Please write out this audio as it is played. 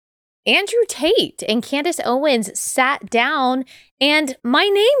Andrew Tate and Candace Owens sat down and my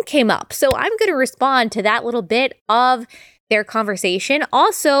name came up. So I'm going to respond to that little bit of their conversation.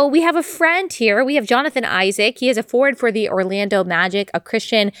 Also, we have a friend here. We have Jonathan Isaac. He is a forward for the Orlando Magic, a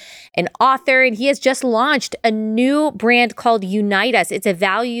Christian, an author, and he has just launched a new brand called Unite Us. It's a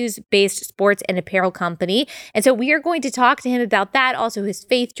values-based sports and apparel company. And so we are going to talk to him about that, also his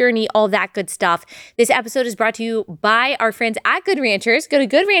faith journey, all that good stuff. This episode is brought to you by our friends at Good Ranchers. Go to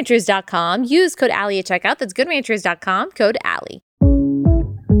goodranchers.com. Use code Allie at checkout. That's goodranchers.com, code Allie.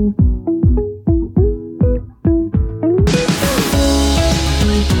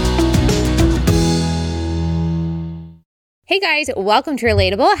 Hey guys, welcome to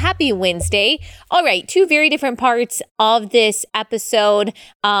Relatable. Happy Wednesday. All right, two very different parts of this episode.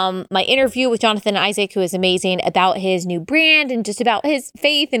 My interview with Jonathan Isaac, who is amazing, about his new brand and just about his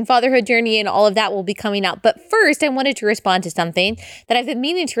faith and fatherhood journey and all of that will be coming up. But first, I wanted to respond to something that I've been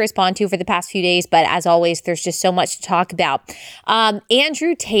meaning to respond to for the past few days, but as always, there's just so much to talk about.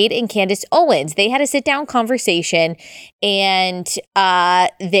 Andrew Tate and Candace Owens, they had a sit-down conversation and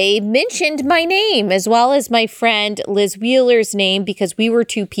they mentioned my name as well as my friend Liz Wheeler's name because we were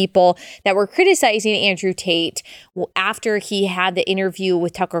two people that were criticizing Andrew Tate after he had the interview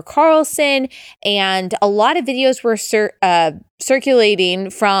with Tucker Carlson, and a lot of videos were circulating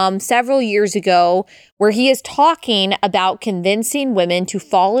from several years ago where he is talking about convincing women to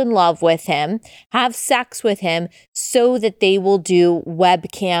fall in love with him, have sex with him so that they will do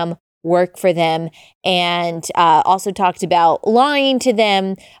webcam work for them, and also talked about lying to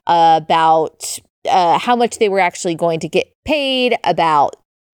them about how much they were actually going to get paid, about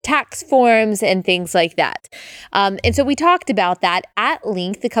tax forms and things like that. And so we talked about that at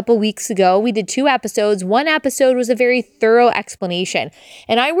length a couple weeks ago. We did 2 episodes. One episode was a very thorough explanation.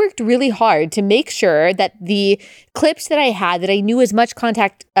 And I worked really hard to make sure that the clips that I had, that I knew as much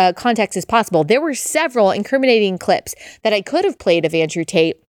context as possible. There were several incriminating clips that I could have played of Andrew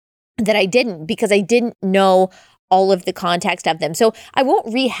Tate that I didn't because I didn't know all of the context of them. So I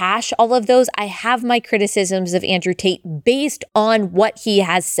won't rehash all of those. I have my criticisms of Andrew Tate based on what he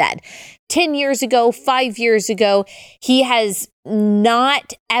has said. 10 years ago, 5 years ago, he has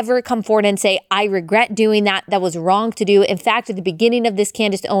not ever come forward and say, I regret doing that. That was wrong to do. In fact, at the beginning of this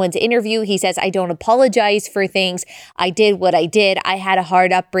Candace Owens interview, he says, I don't apologize for things. I did what I did. I had a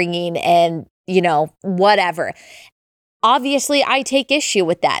hard upbringing and, whatever. Obviously, I take issue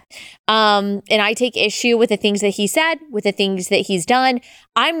with that. And I take issue with the things that he said, with the things that he's done.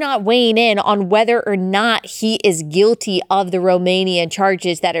 I'm not weighing in on whether or not he is guilty of the Romanian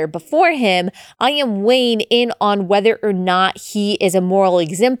charges that are before him. I am weighing in on whether or not he is a moral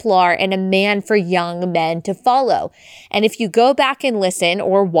exemplar and a man for young men to follow. And if you go back and listen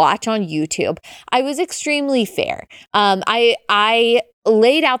or watch on YouTube, I was extremely fair. I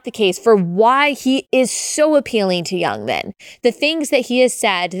laid out the case for why he is so appealing to young men. The things that he has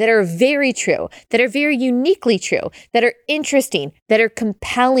said that are very true, that are very uniquely true, that are interesting, that are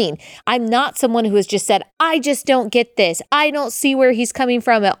compelling. I'm not someone who has just said, I just don't get this. I don't see where he's coming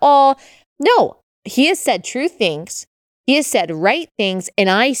from at all. No, he has said true things. He has said right things,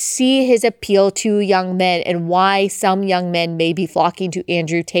 and I see his appeal to young men and why some young men may be flocking to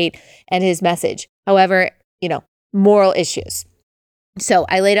Andrew Tate and his message. However, moral issues. So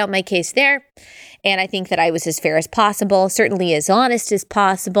I laid out my case there, and I think that I was as fair as possible, certainly as honest as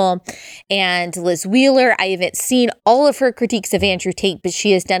possible. And Liz Wheeler, I haven't seen all of her critiques of Andrew Tate, but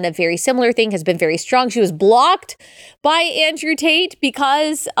she has done a very similar thing, has been very strong. She was blocked by Andrew Tate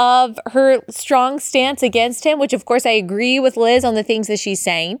because of her strong stance against him, which of course I agree with Liz on the things that she's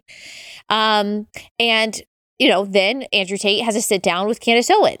saying. Then Andrew Tate has a sit down with Candace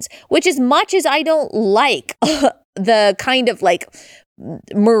Owens, which as much as I don't like the kind of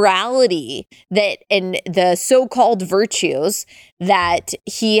morality that and the so-called virtues that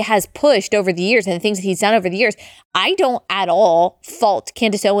he has pushed over the years and the things that he's done over the years, I don't at all fault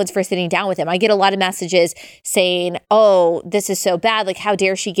Candace Owens for sitting down with him. I get a lot of messages saying, oh, this is so bad. How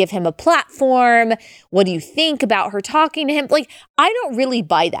dare she give him a platform? What do you think about her talking to him? I don't really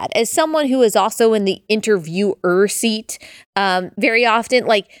buy that. As someone who is also in the interviewer seat very often,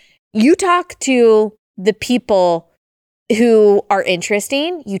 you talk to the people who are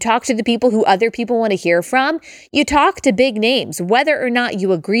interesting. You talk to the people who other people want to hear from. You talk to big names, whether or not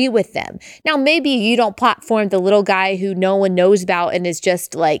you agree with them. Now, maybe you don't platform the little guy who no one knows about and is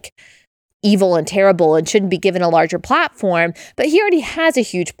just evil and terrible and shouldn't be given a larger platform, but he already has a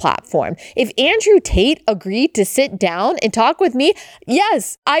huge platform. If Andrew Tate agreed to sit down and talk with me,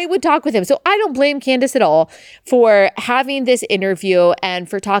 yes, I would talk with him. So I don't blame Candace at all for having this interview and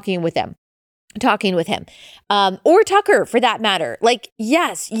for talking with him. talking with him, or Tucker for that matter. Like,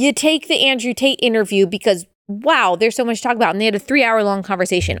 yes, you take the Andrew Tate interview because wow, there's so much to talk about. And they had a 3-hour long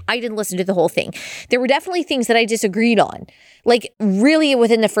conversation. I didn't listen to the whole thing. There were definitely things that I disagreed on, like really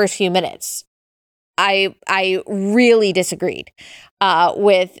within the first few minutes. I really disagreed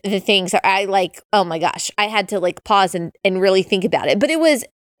with the things that I like, oh my gosh, I had to like pause and really think about it. But it was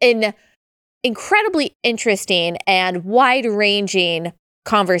an incredibly interesting and wide-ranging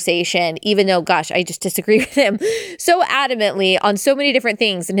conversation, even though, gosh, I just disagree with him so adamantly on so many different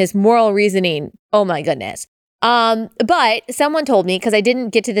things and his moral reasoning. Oh my goodness. But someone told me, because I didn't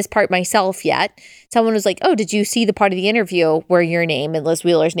get to this part myself yet, someone was like, oh, did you see the part of the interview where your name and Liz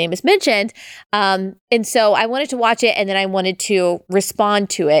Wheeler's name is mentioned? And so I wanted to watch it and then I wanted to respond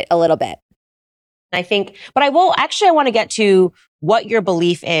to it a little bit. I think, but I want to get to what your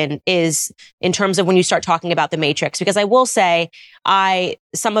belief in is in terms of when you start talking about the Matrix, because I will say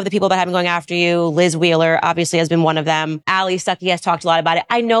some of the people that have been going after you, Liz Wheeler obviously has been one of them. Ali Stuckey has talked a lot about it.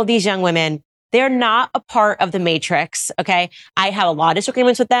 I know these young women, they're not a part of the Matrix. Okay. I have a lot of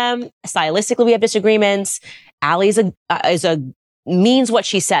disagreements with them. Stylistically, we have disagreements. Ali means what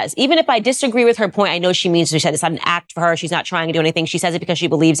she says. Even if I disagree with her point, I know she means what she said. It's not an act for her. She's not trying to do anything. She says it because she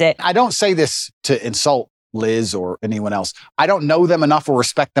believes it. I don't say this to insult Liz or anyone else. I don't know them enough or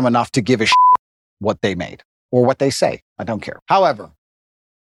respect them enough to give a shit what they made or what they say. I don't care. However,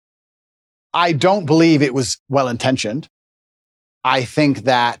 I don't believe it was well-intentioned. I think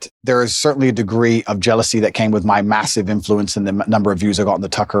that there is certainly a degree of jealousy that came with my massive influence in the number of views I got on the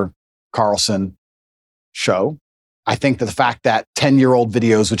Tucker Carlson show. I think that the fact that 10-year-old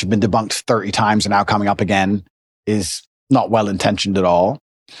videos, which have been debunked 30 times, are now coming up again is not well-intentioned at all.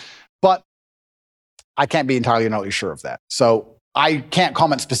 But I can't be entirely sure of that. So I can't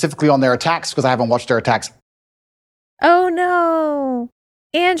comment specifically on their attacks because I haven't watched their attacks. Oh no.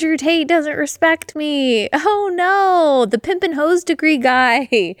 Andrew Tate doesn't respect me. Oh no, the pimp and hose degree guy.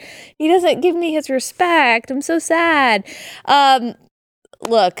 He doesn't give me his respect. I'm so sad.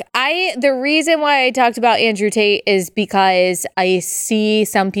 Look, the reason why I talked about Andrew Tate is because I see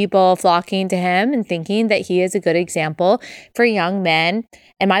some people flocking to him and thinking that he is a good example for young men.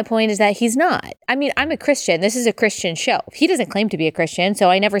 And my point is that he's not. I mean, I'm a Christian. This is a Christian show. He doesn't claim to be a Christian, so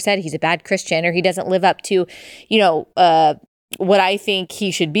I never said he's a bad Christian or he doesn't live up to, what I think he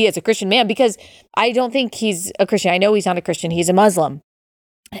should be as a Christian man, because I don't think he's a Christian. I know he's not a Christian. He's a Muslim.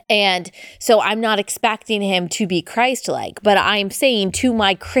 And so I'm not expecting him to be Christ-like, but I'm saying to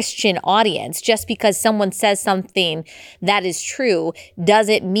my Christian audience, just because someone says something that is true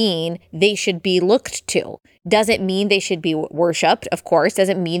doesn't mean they should be looked to. Doesn't mean they should be worshipped, of course.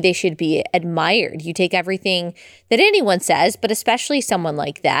 Doesn't mean they should be admired. You take everything that anyone says, but especially someone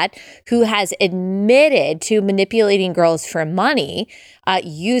like that who has admitted to manipulating girls for money,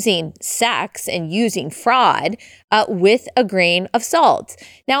 using sex and using fraud with a grain of salt.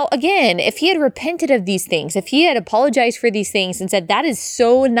 Now, again, if he had repented of these things, if he had apologized for these things and said, that is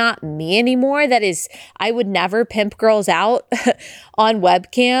so not me anymore, that is, I would never pimp girls out on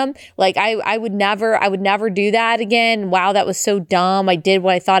webcam. Like I would never do that again. Wow, that was so dumb. I did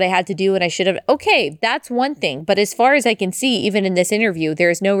what I thought I had to do and I should have. Okay, that's one thing. But as far as I can see, even in this interview, there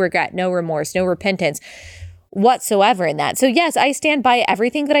is no regret, no remorse, no repentance whatsoever in that. So yes, I stand by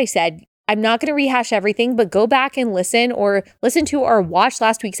everything that I said. I'm not going to rehash everything, but go back and listen to or watch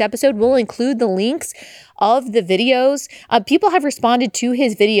last week's episode. We'll include the links of the videos. People have responded to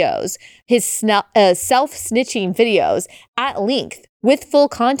his videos, his self-snitching videos at length with full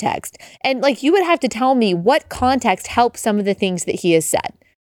context. And like, you would have to tell me what context helps some of the things that he has said.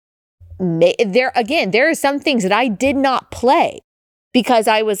 There are some things that I did not play because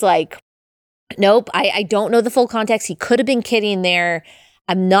I was like, nope, I don't know the full context. He could have been kidding there.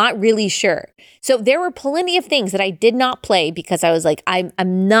 I'm not really sure. So there were plenty of things that I did not play because I was like, I'm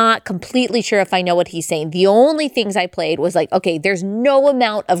not completely sure if I know what he's saying. The only things I played was like, okay, there's no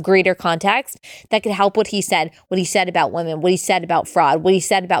amount of greater context that could help what he said about women, what he said about fraud, what he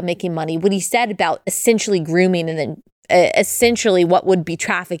said about making money, what he said about essentially grooming and then essentially what would be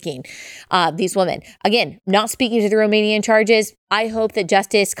trafficking these women. Again, not speaking to the Romanian charges. I hope that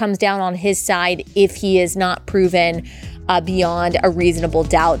justice comes down on his side if he is not proven beyond a reasonable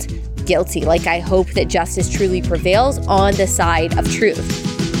doubt guilty. Like, I hope that justice truly prevails on the side of truth.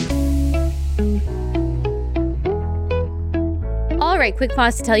 All right, quick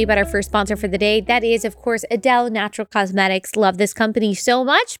pause to tell you about our first sponsor for the day. That is, of course, Adele Natural Cosmetics. Love this company so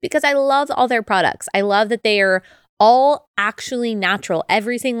much because I love all their products. I love that they are all actually natural.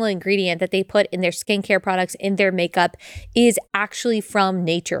 Every single ingredient that they put in their skincare products, in their makeup, is actually from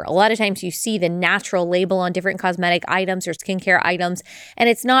nature. A lot of times you see the natural label on different cosmetic items or skincare items, and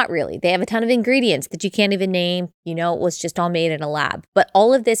it's not really. They have a ton of ingredients that you can't even name. You know, it was just all made in a lab. But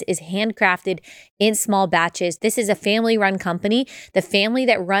all of this is handcrafted in small batches. This is a family-run company. The family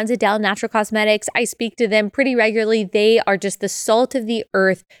that runs Adele Natural Cosmetics, I speak to them pretty regularly. They are just the salt of the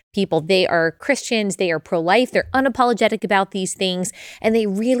earth people. They are Christians. They are pro-life. They're unapologetic about these things, and they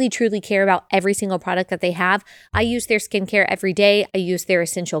really, truly care about every single product that they have. I use their skincare every day. I use their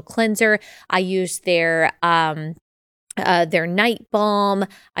essential cleanser. I use their night balm.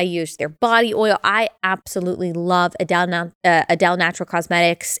 I use their body oil. I absolutely love Adele Natural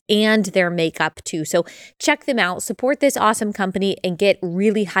Cosmetics and their makeup too. So check them out, support this awesome company, and get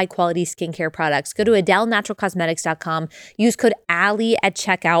really high quality skincare products. Go to AdeleNaturalCosmetics.com. Use code Allie at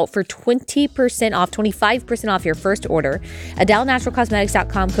checkout for 20% off, 25% off your first order.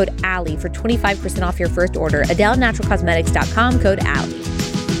 AdeleNaturalCosmetics.com, code Allie for 25% off your first order. AdeleNaturalCosmetics.com, code Allie.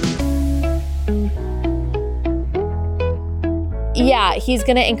 Yeah, he's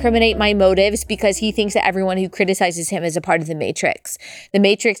going to incriminate my motives because he thinks that everyone who criticizes him is a part of the Matrix. The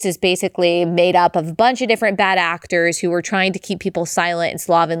Matrix is basically made up of a bunch of different bad actors who are trying to keep people silent and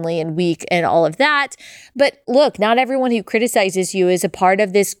slovenly and weak and all of that. But look, not everyone who criticizes you is a part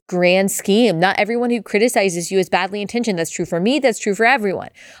of this grand scheme. Not everyone who criticizes you is badly intentioned. That's true for me. That's true for everyone.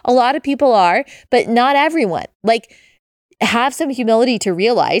 A lot of people are, but not everyone. Like, have some humility to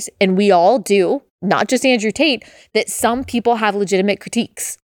realize, and we all do, not just Andrew Tate, that some people have legitimate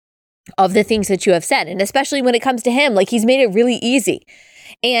critiques of the things that you have said. And especially when it comes to him, like, he's made it really easy.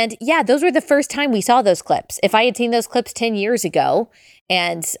 And yeah, those were the first time we saw those clips. If I had seen those clips 10 years ago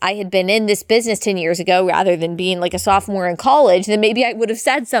and I had been in this business 10 years ago rather than being like a sophomore in college, then maybe I would have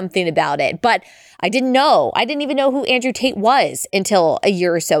said something about it. But I didn't know. I didn't even know who Andrew Tate was until a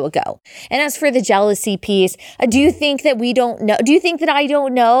year or so ago. And as for the jealousy piece, do you think that we don't know? Do you think that I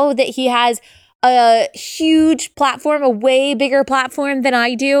don't know that he has a huge platform, a way bigger platform than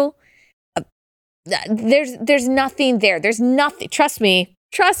I do? There's nothing there. There's nothing. Trust me,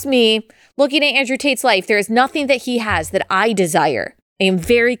 looking at Andrew Tate's life, there is nothing that he has that I desire. I am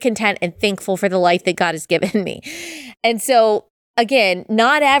very content and thankful for the life that God has given me. And so, again,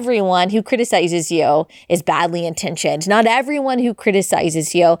 not everyone who criticizes you is badly intentioned. Not everyone who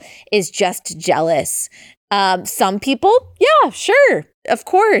criticizes you is just jealous. Some people, yeah, sure. Of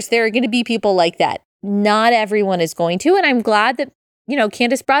course, there are going to be people like that. Not everyone is going to. And I'm glad that,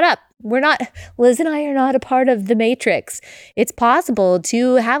 Candace brought up, Liz and I are not a part of the Matrix. It's possible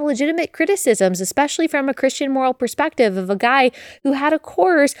to have legitimate criticisms, especially from a Christian moral perspective, of a guy who had a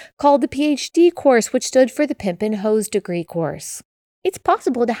course called the PhD course, which stood for the Pimp and Hose Degree course. It's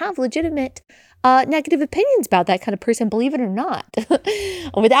possible to have legitimate negative opinions about that kind of person, believe it or not,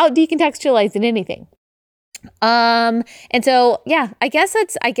 without decontextualizing anything. And so, yeah, I guess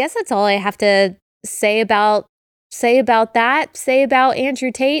that's all I have to say about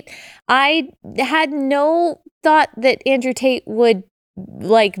Andrew Tate. I had no thought that Andrew Tate would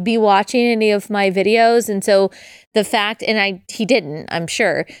be watching any of my videos. And so the fact, he didn't, I'm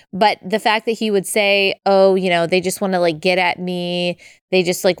sure, but the fact that he would say, oh, they just want to get at me. They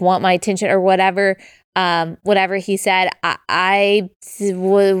just want my attention or whatever. Whatever he said, I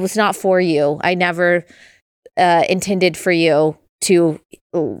was not for you. I never intended for you to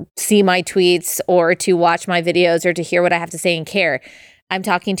see my tweets or to watch my videos or to hear what I have to say and care. I'm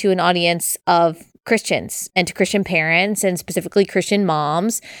talking to an audience of Christians and to Christian parents and specifically Christian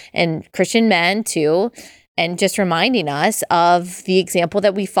moms and Christian men too. And just reminding us of the example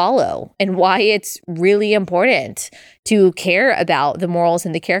that we follow and why it's really important to care about the morals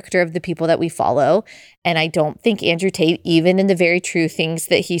and the character of the people that we follow. And I don't think Andrew Tate, even in the very true things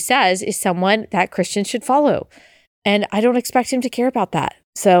that he says, is someone that Christians should follow. And I don't expect him to care about that.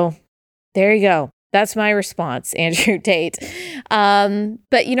 So there you go. That's my response, Andrew Tate.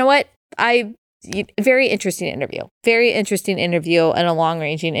 But you know what? Very interesting interview and a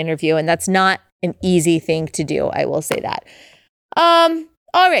long-ranging interview. And that's not an easy thing to do. I will say that. All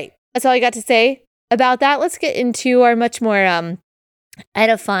right. That's all I got to say about that. Let's get into our much more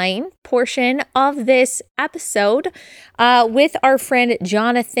edifying portion of this episode with our friend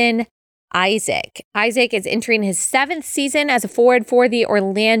Jonathan Isaac. Isaac is entering his 7th season as a forward for the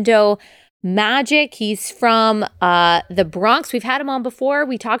Orlando magic. He's from the Bronx. We've had him on before.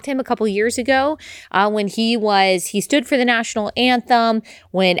 We talked to him a couple years ago when he stood for the national anthem,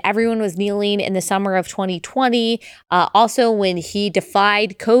 when everyone was kneeling in the summer of 2020. Also, when he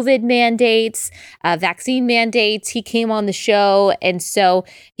defied COVID mandates, vaccine mandates, he came on the show. And so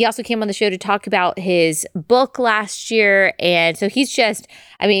he also came on the show to talk about his book last year. And so he's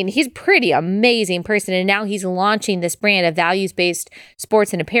a pretty amazing person. And now he's launching this brand, a values-based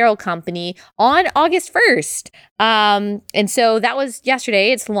sports and apparel company, on August 1st. And so that was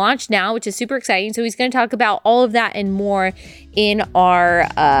yesterday. It's launched now, which is super exciting. So he's going to talk about all of that and more in our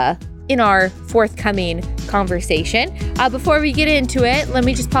forthcoming conversation. Before we get into it, let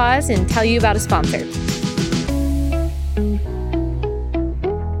me just pause and tell you about a sponsor.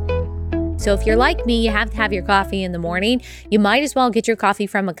 So if you're like me, you have to have your coffee in the morning. You might as well get your coffee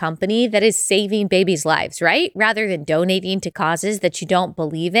from a company that is saving babies' lives, right? Rather than donating to causes that you don't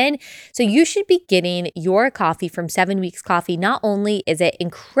believe in. So you should be getting your coffee from 7 Weeks Coffee. Not only is it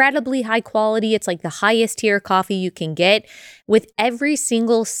incredibly high quality, it's like the highest tier coffee you can get. With every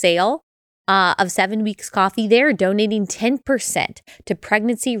single sale of 7 Weeks Coffee, they're donating 10% to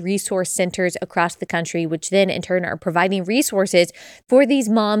pregnancy resource centers across the country, which then in turn are providing resources for these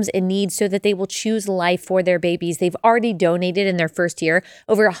moms in need so that they will choose life for their babies. They've already donated in their first year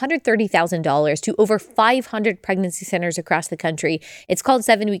over $130,000 to over 500 pregnancy centers across the country. It's called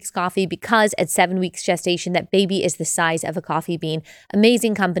 7 Weeks Coffee because at 7 weeks gestation, that baby is the size of a coffee bean.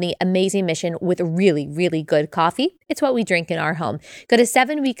 Amazing company, amazing mission with really, really good coffee. It's what we drink in our home. Go to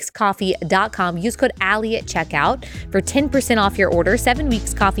 7weekscoffee.com. Use code Allie at checkout for 10% off your order.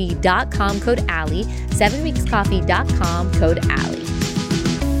 7weekscoffee.com, code Allie. 7weekscoffee.com, code Allie.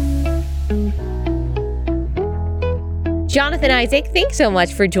 Jonathan Isaac, thanks so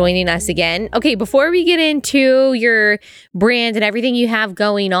much for joining us again. Okay, before we get into your brand and everything you have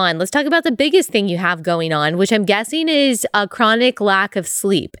going on, let's talk about the biggest thing you have going on, which I'm guessing is a chronic lack of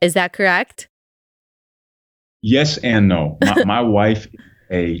sleep. Is that correct? Yes and no. My wife is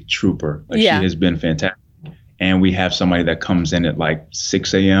a trooper. She has been fantastic. And we have somebody that comes in at like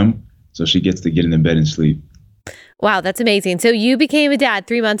 6 a.m. So she gets to get in the bed and sleep. Wow, that's amazing. So you became a dad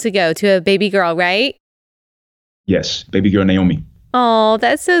 3 months ago to a baby girl, right? Yes, baby girl Naomi. Oh,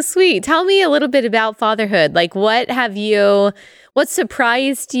 that's so sweet. Tell me a little bit about fatherhood. Like what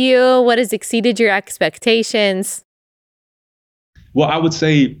surprised you? What has exceeded your expectations? Well, I would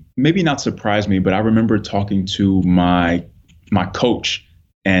say maybe not surprised me, but I remember talking to my coach,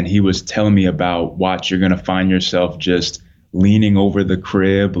 and he was telling me about, watch, you're going to find yourself just leaning over the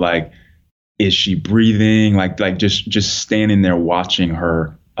crib. Like, is she breathing? Like just standing there watching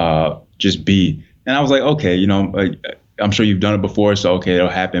her just be. And I was like, okay, I'm sure you've done it before, so okay, it'll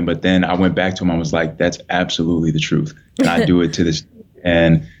happen. But then I went back to him. I was like, that's absolutely the truth. And I do it to this.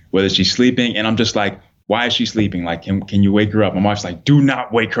 And whether she's sleeping, and I'm just like, why is she sleeping? Like, can you wake her up? My wife's like, do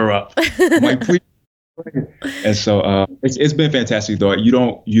not wake her up. I'm like, please. And so it's been fantastic, though. You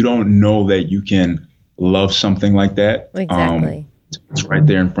don't know that you can love something like that. Exactly. It's right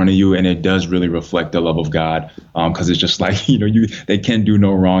there in front of you, and it does really reflect the love of God. Because it's just like they can do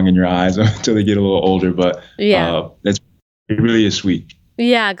no wrong in your eyes until they get a little older. But it really is sweet.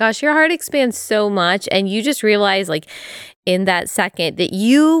 Yeah, gosh, your heart expands so much, and you just realize, like, in that second that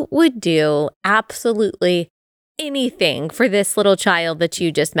you would do absolutely anything for this little child that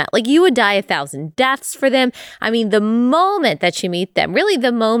you just met. Like, you would die 1,000 deaths for them. I mean, the moment that you meet them, really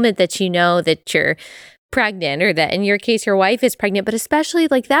the moment that you know that you're pregnant, or that in your case, your wife is pregnant, but especially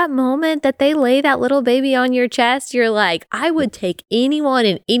like that moment that they lay that little baby on your chest, you're like, I would take anyone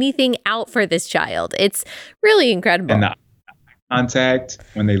and anything out for this child. It's really incredible. And the contact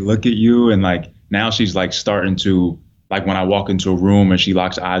when they look at you, and like now she's like starting to, like when I walk into a room and she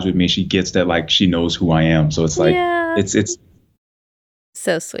locks eyes with me, she gets that, like, she knows who I am. So it's like, it's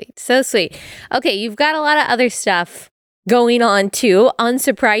so sweet. So sweet. Okay. You've got a lot of other stuff going on too.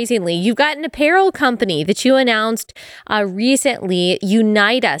 Unsurprisingly, you've got an apparel company that you announced recently,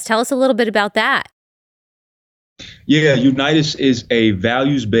 Unite Us. Tell us a little bit about that. Yeah. Unite Us is a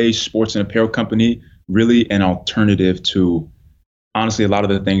values-based sports and apparel company, really an alternative to, honestly, a lot of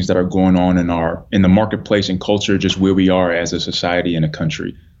the things that are going on in the marketplace and culture, just where we are as a society and a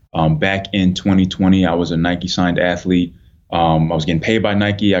country. Back in 2020, I was a Nike signed athlete. I was getting paid by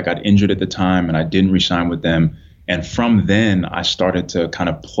Nike. I got injured at the time and I didn't re-sign with them. And from then I started to kind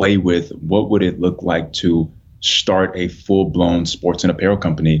of play with what would it look like to start a full-blown sports and apparel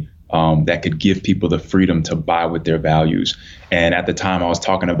company that could give people the freedom to buy with their values. And at the time I was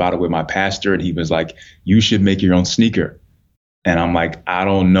talking about it with my pastor, and he was like, you should make your own sneaker. And I'm like, I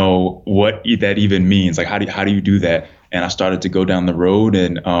don't know what that even means. Like, how do you do that? And I started to go down the road,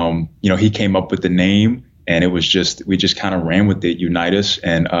 and he came up with the name, and we just kind of ran with it, Unite Us.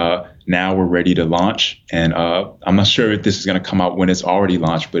 And now we're ready to launch. And I'm not sure if this is going to come out when it's already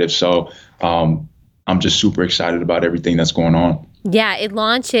launched, but if so, I'm just super excited about everything that's going on. Yeah, it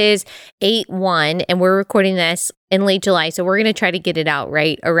launches 8/1, and we're recording this in late July. So we're going to try to get it out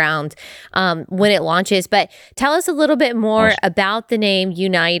right around when it launches. But tell us a little bit more about the name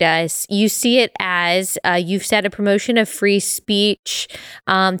Unite Us. You see it as, you've said, a promotion of free speech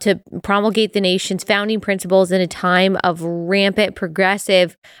to promulgate the nation's founding principles in a time of rampant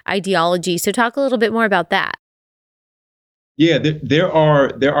progressive ideology. So talk a little bit more about that. Yeah, there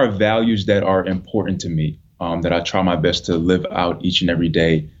are values that are important to me. That I try my best to live out each and every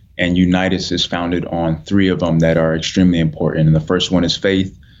day. And Unite Us is founded on 3 of them that are extremely important. And the first one is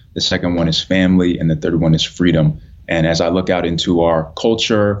faith, the second one is family, and the third one is freedom. And as I look out into our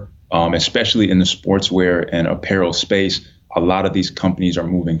culture, especially in the sportswear and apparel space, a lot of these companies are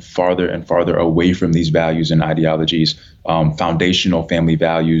moving farther and farther away from these values and ideologies, foundational family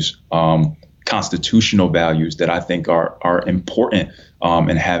values, constitutional values that I think are important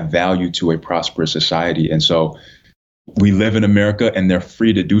and have value to a prosperous society. And so we live in America, and they're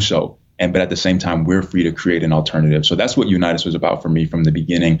free to do so. But at the same time, we're free to create an alternative. So that's what Unite Us was about for me from the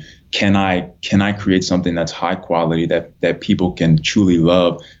beginning. Can I create something that's high quality, that people can truly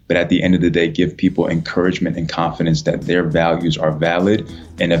love, but at the end of the day, give people encouragement and confidence that their values are valid.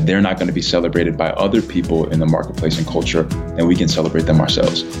 And if they're not going to be celebrated by other people in the marketplace and culture, then we can celebrate them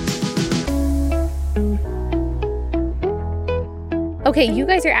ourselves. Okay, you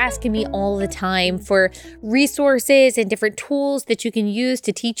guys are asking me all the time for resources and different tools that you can use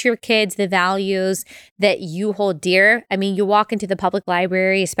to teach your kids the values that you hold dear. I mean, you walk into the public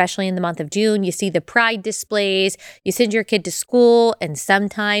library, especially in the month of June, you see the pride displays, you send your kid to school, and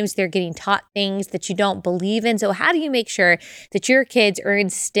sometimes they're getting taught things that you don't believe in. So how do you make sure that your kids are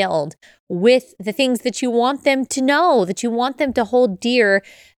instilled with the things that you want them to know, that you want them to hold dear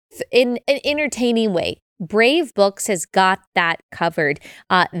in an entertaining way? Brave Books has got that covered.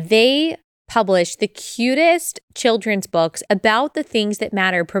 They publish the cutest children's books about the things that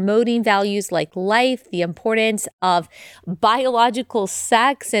matter, promoting values like life, the importance of biological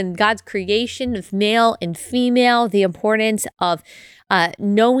sex and God's creation of male and female, the importance of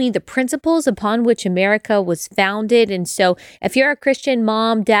knowing the principles upon which America was founded. And so if you're a Christian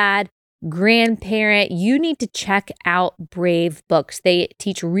mom, dad, grandparent, you need to check out Brave Books. They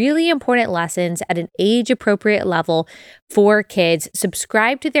teach really important lessons at an age-appropriate level for kids.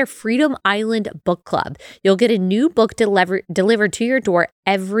 Subscribe to their Freedom Island book club. You'll get a new book delivered to your door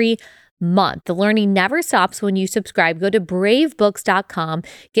every month. The learning never stops when you subscribe. Go to bravebooks.com.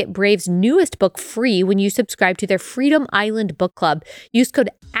 Get Brave's newest book free when you subscribe to their Freedom Island book club. Use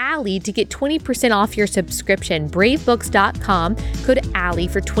code Allie to get 20% off your subscription. Bravebooks.com, code Allie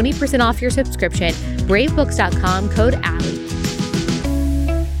for 20% off your subscription. Bravebooks.com, code Allie.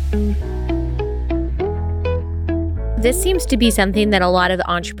 This seems to be something that a lot of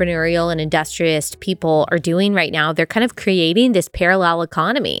entrepreneurial and industrious people are doing right now. They're kind of creating this parallel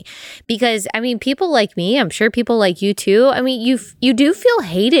economy because, I mean, people like me, I'm sure people like you too. I mean, you do feel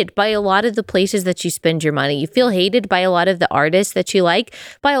hated by a lot of the places that you spend your money. You feel hated by a lot of the artists that you like,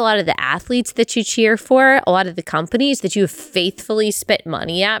 by a lot of the athletes that you cheer for, a lot of the companies that you have faithfully spent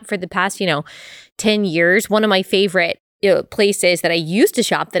money at for the past, 10 years. One of my favorite places that I used to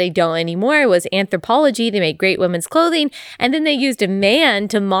shop that I don't anymore was Anthropologie. They made great women's clothing. And then they used a man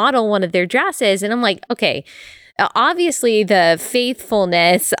to model one of their dresses. And I'm like, okay, obviously the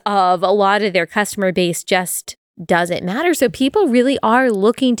faithfulness of a lot of their customer base just doesn't matter. So people really are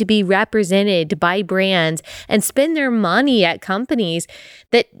looking to be represented by brands and spend their money at companies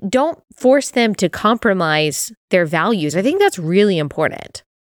that don't force them to compromise their values. I think that's really important.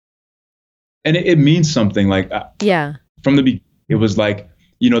 And it means something. Like, yeah. From the beginning, it was like,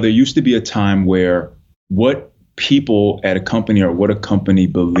 there used to be a time where what people at a company or what a company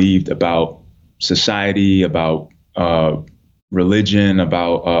believed about society, about religion,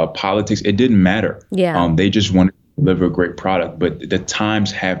 about politics, it didn't matter. Yeah. They just wanted to deliver a great product. But the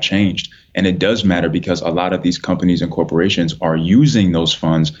times have changed. And it does matter because a lot of these companies and corporations are using those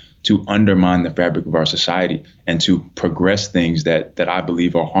funds to undermine the fabric of our society and to progress things that I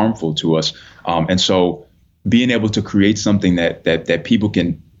believe are harmful to us. And so being able to create something that people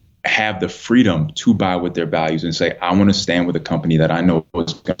can have the freedom to buy with their values and say, I want to stand with a company that I know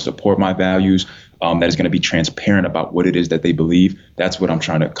is going to support my values, that is going to be transparent about what it is that they believe. That's what I'm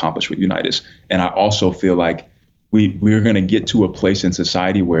trying to accomplish with Unite Us. And I also feel like we're going to get to a place in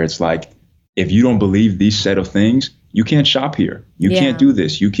society where it's like, if you don't believe these set of things, you can't shop here. You can't do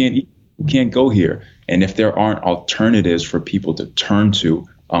this. You can't eat, you can't go here. And if there aren't alternatives for people to turn to,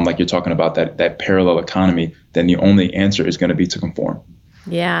 like you're talking about that parallel economy, then the only answer is going to be to conform.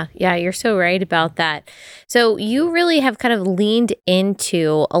 Yeah, you're so right about that. So you really have kind of leaned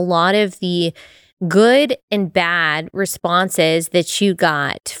into a lot of the good and bad responses that you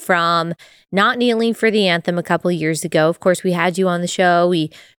got from not kneeling for the anthem a couple of years ago. Of course, we had you on the show.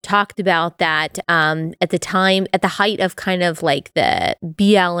 We talked about that at the time, at the height of kind of like the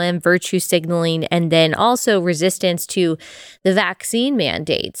BLM virtue signaling, and then also resistance to the vaccine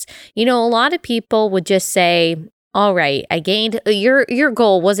mandates. You know, a lot of people would just say, all right, I gained, your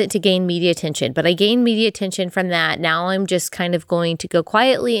goal wasn't to gain media attention, but I gained media attention from that. Now I'm just kind of going to go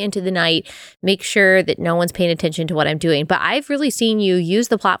quietly into the night, make sure that no one's paying attention to what I'm doing. But I've really seen you use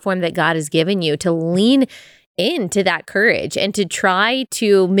the platform that God has given you to lean into that courage and to try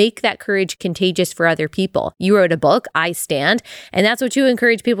to make that courage contagious for other people. You wrote a book, I Stand, and that's what you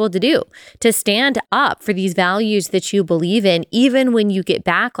encourage people to do, to stand up for these values that you believe in, even when you get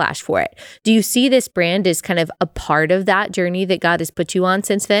backlash for it. Do you see this brand as kind of a part of that journey that God has put you on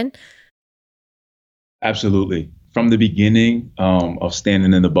since then? Absolutely. From the beginning of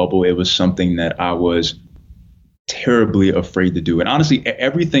standing in the bubble, it was something that I was terribly afraid to do. And honestly,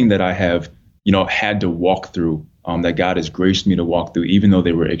 everything that I have had to walk through, that God has graced me to walk through, even though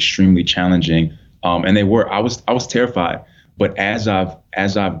they were extremely challenging. And they were, I was terrified. But as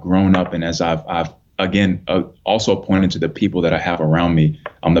I've grown up, and as I've again, also pointed to the people that I have around me,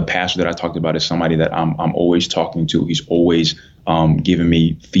 the pastor that I talked about is somebody that I'm always talking to. He's always giving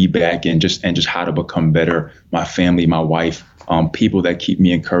me feedback and just how to become better. My family, my wife, people that keep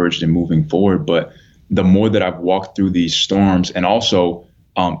me encouraged and moving forward. But the more that I've walked through these storms, and also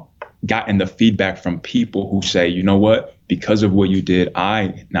gotten the feedback from people who say, you know what, because of what you did,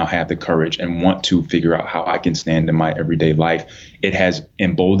 I now have the courage and want to figure out how I can stand in my everyday life. It has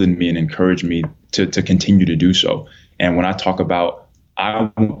emboldened me and encouraged me to continue to do so. And when I talk about,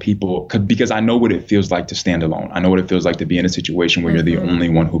 I want people, because I know what it feels like to stand alone. I know what it feels like to be in a situation where you're the only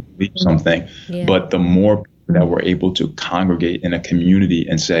one who believes something. Yeah. But the more that we're able to congregate in a community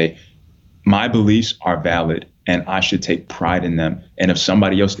and say, my beliefs are valid, and I should take pride in them. And if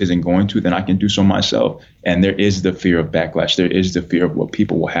somebody else isn't going to, then I can do so myself. And there is the fear of backlash. There is the fear of what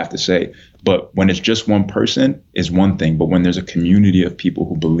people will have to say. But when it's just one person is one thing. But when there's a community of people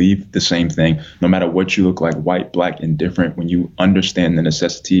who believe the same thing, no matter what you look like, white, black, indifferent, when you understand the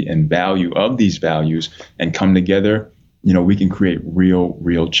necessity and value of these values and come together, we can create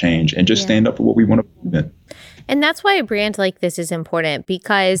real change and just stand up for what we want to believe in. And that's why a brand like this is important,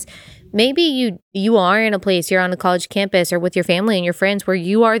 because maybe you are in a place, you're on a college campus or with your family and your friends where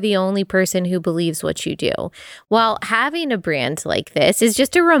you are the only person who believes what you do. Well, having a brand like this is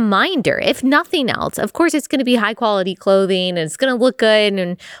just a reminder, if nothing else. Of course, it's going to be high quality clothing and it's going to look good,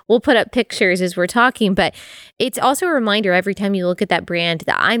 and we'll put up pictures as we're talking, but it's also a reminder every time you look at that brand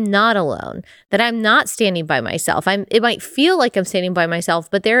that I'm not alone, that I'm not standing by myself. It might feel like I'm standing by myself,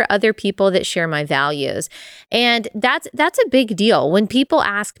 but there are other people that share my values. And that's a big deal. When people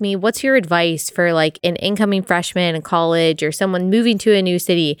ask me, what's your advice for like an incoming freshman in college or someone moving to a new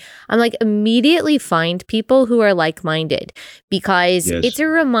city, I'm like, immediately find people who are like-minded, because it's a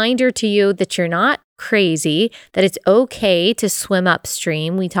reminder to you that you're not crazy, that it's okay to swim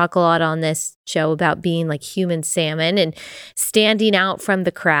upstream. We talk a lot on this show about being like human salmon and standing out from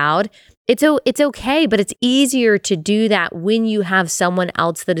the crowd. It's okay, but it's easier to do that when you have someone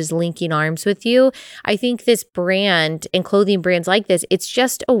else that is linking arms with you. I think this brand and clothing brands like this, it's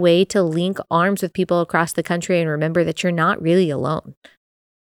just a way to link arms with people across the country and remember that you're not really alone.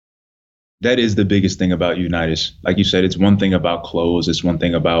 That is the biggest thing about Unitas. Like you said, it's one thing about clothes. It's one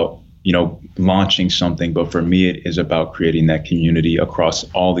thing about, launching something. But for me, it is about creating that community across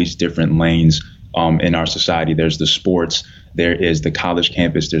all these different lanes in our society. There's the sports, there is the college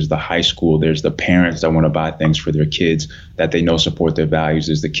campus, there's the high school, there's the parents that want to buy things for their kids that they know support their values.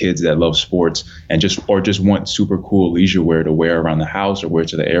 There's the kids that love sports and just want super cool leisure wear to wear around the house or wear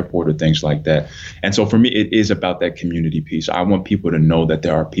to the airport or things like that. And so for me, it is about that community piece. I want people to know that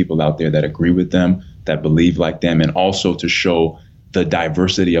there are people out there that agree with them, that believe like them, and also to show the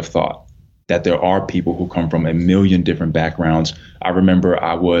diversity of thought, that there are people who come from a million different backgrounds. I remember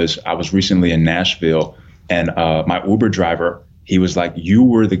I was recently in Nashville, and my Uber driver, he was like, you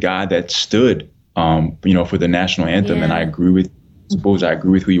were the guy that stood, for the national anthem. Yeah. And I agree with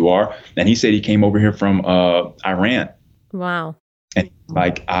who you are. And he said he came over here from Iran. Wow. And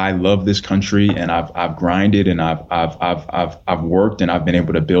like, I love this country, and I've grinded, and I've worked, and I've been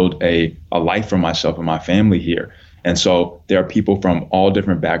able to build a life for myself and my family here. And so there are people from all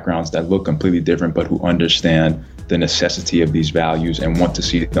different backgrounds that look completely different, but who understand the necessity of these values and want to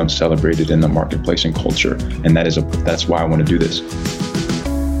see them celebrated in the marketplace and culture. And that's why I want to do this.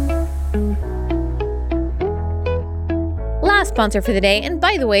 Last sponsor for the day. And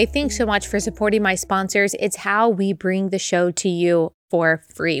by the way, thanks so much for supporting my sponsors. It's how we bring the show to you for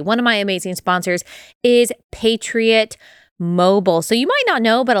free. One of my amazing sponsors is Patriot Mobile. So you might not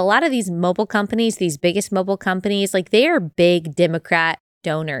know, but a lot of these mobile companies, these biggest mobile companies, like they are big Democrat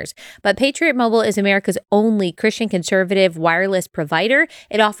donors. But Patriot Mobile is America's only Christian conservative wireless provider.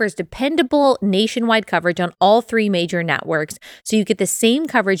 It offers dependable nationwide coverage on all 3 major networks. So you get the same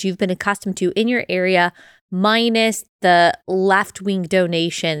coverage you've been accustomed to in your area, minus the left-wing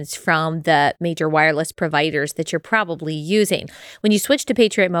donations from the major wireless providers that you're probably using. When you switch to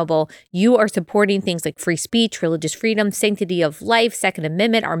Patriot Mobile, you are supporting things like free speech, religious freedom, sanctity of life, Second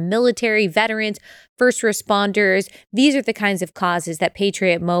Amendment, our military, veterans, first responders. These are the kinds of causes that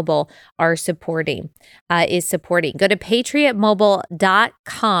Patriot Mobile is supporting. Go to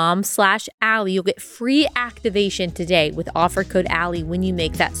patriotmobile.com/Allie. You'll get free activation today with offer code Allie when you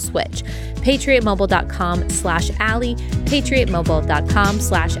make that switch. patriotmobile.com/Allie.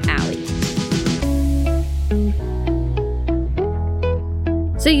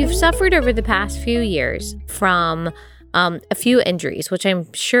 patriotmobile.com/Allie. So you've suffered over the past few years from a few injuries, which I'm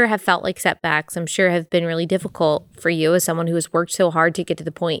sure have felt like setbacks. I'm sure have been really difficult for you as someone who has worked so hard to get to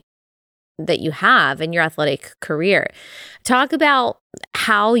the point that you have in your athletic career. Talk about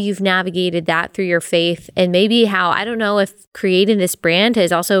how you've navigated that through your faith, and maybe how, I don't know if creating this brand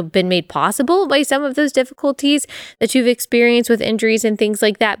has also been made possible by some of those difficulties that you've experienced with injuries and things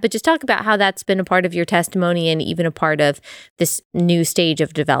like that. But just talk about how that's been a part of your testimony and even a part of this new stage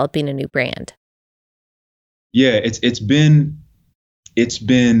of developing a new brand. Yeah, it's been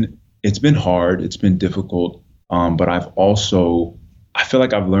hard. It's been difficult. But I feel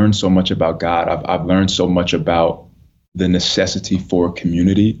like I've learned so much about God. I've learned so much about the necessity for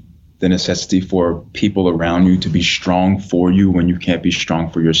community, the necessity for people around you to be strong for you when you can't be strong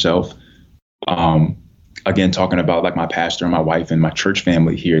for yourself. Again, talking about like my pastor and my wife and my church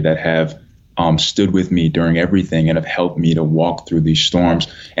family here that have stood with me during everything and have helped me to walk through these storms.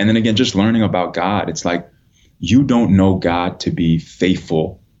 And then again, just learning about God. It's like, you don't know God to be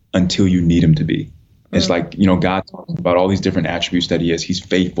faithful until you need him to be. It's like, God talks about all these different attributes that he is. He's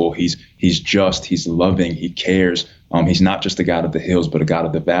faithful. He's just. He's loving. He cares. He's not just a God of the hills, but a God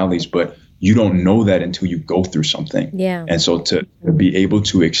of the valleys. But you don't know that until you go through something. Yeah. And so to be able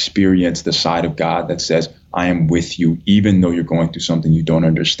to experience the side of God that says, I am with you, even though you're going through something you don't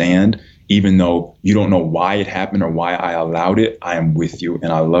understand, even though you don't know why it happened or why I allowed it, I am with you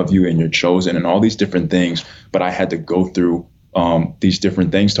and I love you and you're chosen and all these different things. But I had to go through these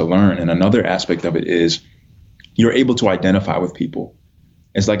different things to learn. And another aspect of it is you're able to identify with people.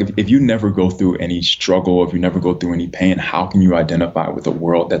 It's like if you never go through any struggle, if you never go through any pain, how can you identify with a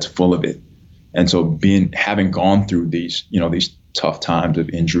world that's full of it? And so having gone through these tough times of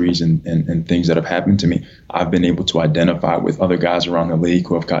injuries and things that have happened to me, I've been able to identify with other guys around the league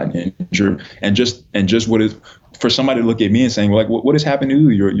who have gotten injured. And just what is for somebody to look at me and saying, like, what has happened to you?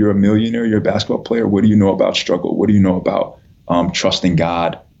 You're a millionaire, you're a basketball player. What do you know about struggle? What do you know about trusting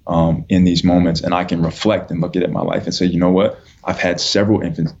God in these moments? And I can reflect and look at my life and say, you know what? I've had several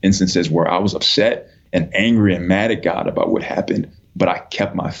instances where I was upset and angry and mad at God about what happened, but I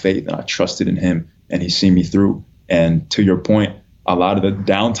kept my faith and I trusted in him and he's seen me through. And to your point, a lot of the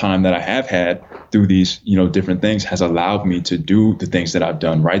downtime that I have had through these, different things has allowed me to do the things that I've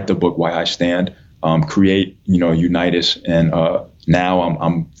done, write the book, Why I Stand, create, Unitas. And now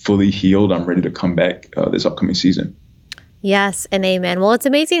I'm fully healed. I'm ready to come back this upcoming season. Yes, and amen. Well, it's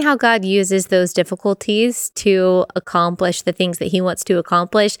amazing how God uses those difficulties to accomplish the things that he wants to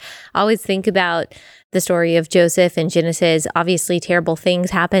accomplish. I always think about the story of Joseph in Genesis. Obviously, terrible things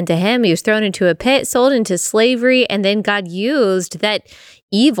happened to him. He was thrown into a pit, sold into slavery, and then God used that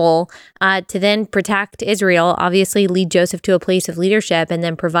evil to then protect Israel, obviously lead Joseph to a place of leadership, and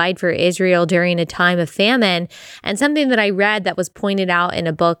then provide for Israel during a time of famine. And something that I read that was pointed out in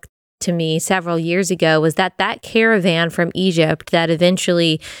a book to me several years ago was that caravan from Egypt that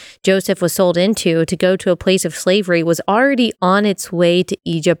eventually Joseph was sold into to go to a place of slavery was already on its way to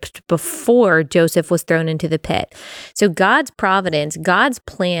Egypt before Joseph was thrown into the pit. So God's providence, God's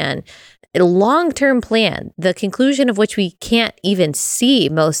plan, a long-term plan, the conclusion of which we can't even see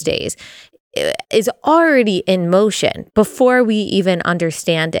most days, is already in motion before we even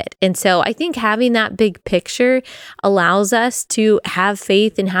understand it. And so I think having that big picture allows us to have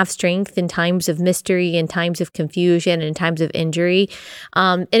faith and have strength in times of mystery and times of confusion and times of injury.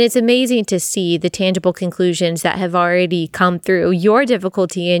 And it's amazing to see the tangible conclusions that have already come through your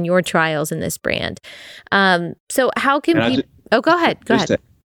difficulty and your trials in this brand. So how can people... go ahead.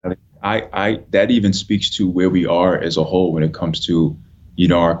 That even speaks to where we are as a whole when it comes to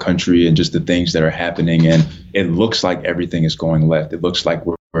our country and just the things that are happening. And it looks like everything is going left. It looks like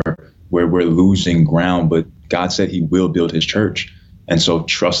we're losing ground, but God said he will build his church. And so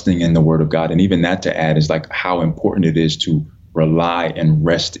trusting in the word of God, and even that to add is like how important it is to rely and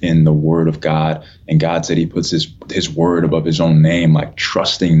rest in the word of God. And God said he puts his word above his own name, like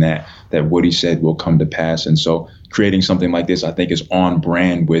trusting that what he said will come to pass. And so creating something like this, I think, is on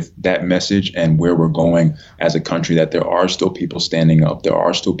brand with that message and where we're going as a country, that there are still people standing up. There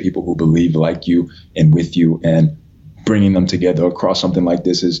are still people who believe like you and with you, and bringing them together across something like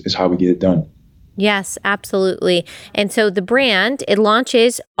this is how we get it done. Yes, absolutely. And so the brand, it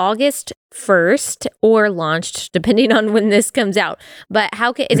launches August 1st, or launched depending on when this comes out. But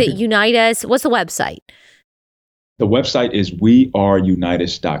is it Unite Us? What's the website? The website is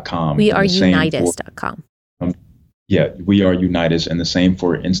weareunitus.com. Weareunitus.com. Yeah, We Are Unitus, and the same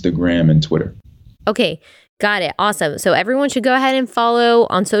for Instagram and Twitter. Okay, got it. Awesome. So everyone should go ahead and follow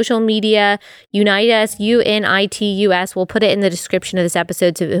on social media, Unite Us, UNITUS. We'll put it in the description of this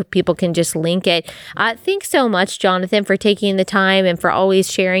episode so people can just link it. Thanks so much, Jonathan, for taking the time and for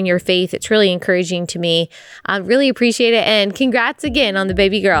always sharing your faith. It's really encouraging to me. I really appreciate it. And congrats again on the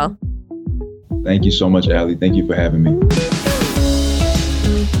baby girl. Thank you so much, Allie. Thank you for having me.